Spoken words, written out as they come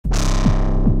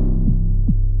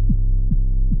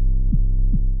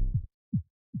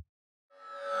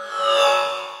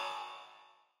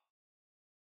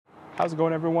How's it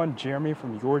going, everyone? Jeremy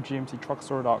from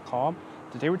yourgmctruckstore.com.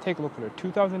 Today we're taking a look at our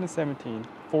 2017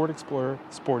 Ford Explorer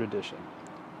Sport Edition.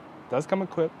 It does come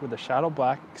equipped with a shadow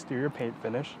black exterior paint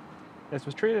finish. This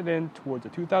was traded in towards a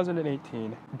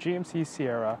 2018 GMC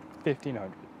Sierra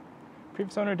 1500.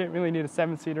 Previous owner didn't really need a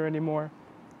 7-seater anymore.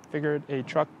 Figured a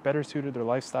truck better suited their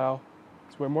lifestyle.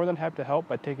 So we're more than happy to help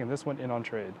by taking this one in on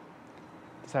trade.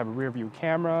 It does have a rear view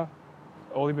camera,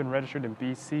 only been registered in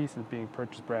BC since being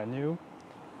purchased brand new,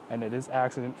 and it is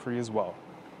accident free as well.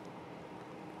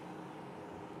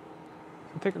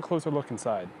 So take a closer look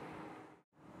inside.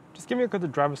 Just giving a look at the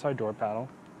driver's side door panel.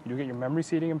 You do get your memory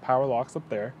seating and power locks up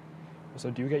there.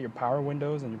 Also do get your power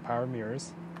windows and your power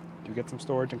mirrors. You do get some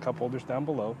storage and cup holders down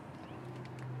below.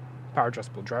 Power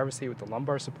adjustable driver's seat with the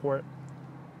lumbar support.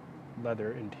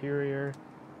 Leather interior.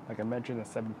 Like I mentioned, a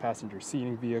 7-passenger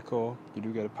seating vehicle. You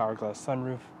do get a power glass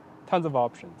sunroof. Tons of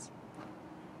options.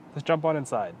 Let's jump on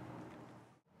inside.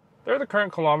 There are the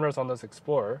current kilometers on this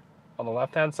Explorer. On the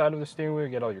left-hand side of the steering wheel,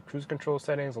 you get all your cruise control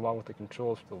settings along with the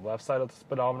controls for the left side of the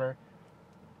speedometer.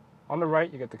 On the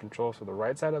right, you get the controls for the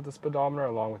right side of the speedometer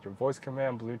along with your voice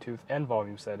command, Bluetooth, and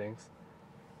volume settings.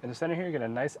 In the center here, you get a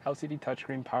nice LCD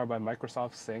touchscreen powered by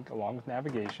Microsoft Sync along with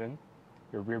navigation,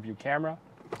 your rear view camera.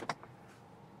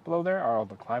 Below there are all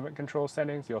the climate control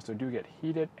settings. You also do get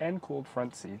heated and cooled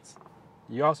front seats.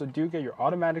 You also do get your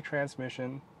automatic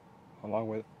transmission along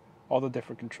with all the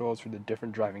different controls for the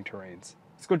different driving terrains.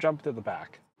 Let's go jump to the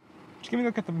back. Just give me a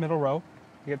look at the middle row.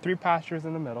 You get 3 passengers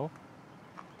in the middle.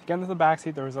 To get into the back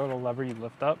seat, there is a little lever you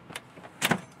lift up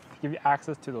to give you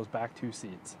access to those back 2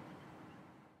 seats.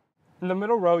 In the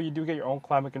middle row, you do get your own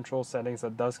climate control settings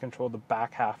that does control the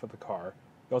back half of the car.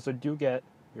 You also do get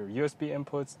your USB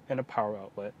inputs and a power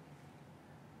outlet.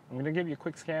 I'm going to give you a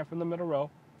quick scan from the middle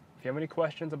row. If you have any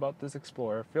questions about this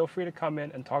Explorer, feel free to come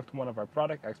in and talk to one of our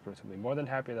product experts. We'll be more than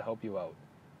happy to help you out.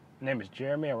 My name is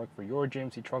Jeremy. I work for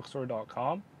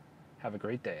yourgmctruckstore.com. Have a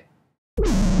great day.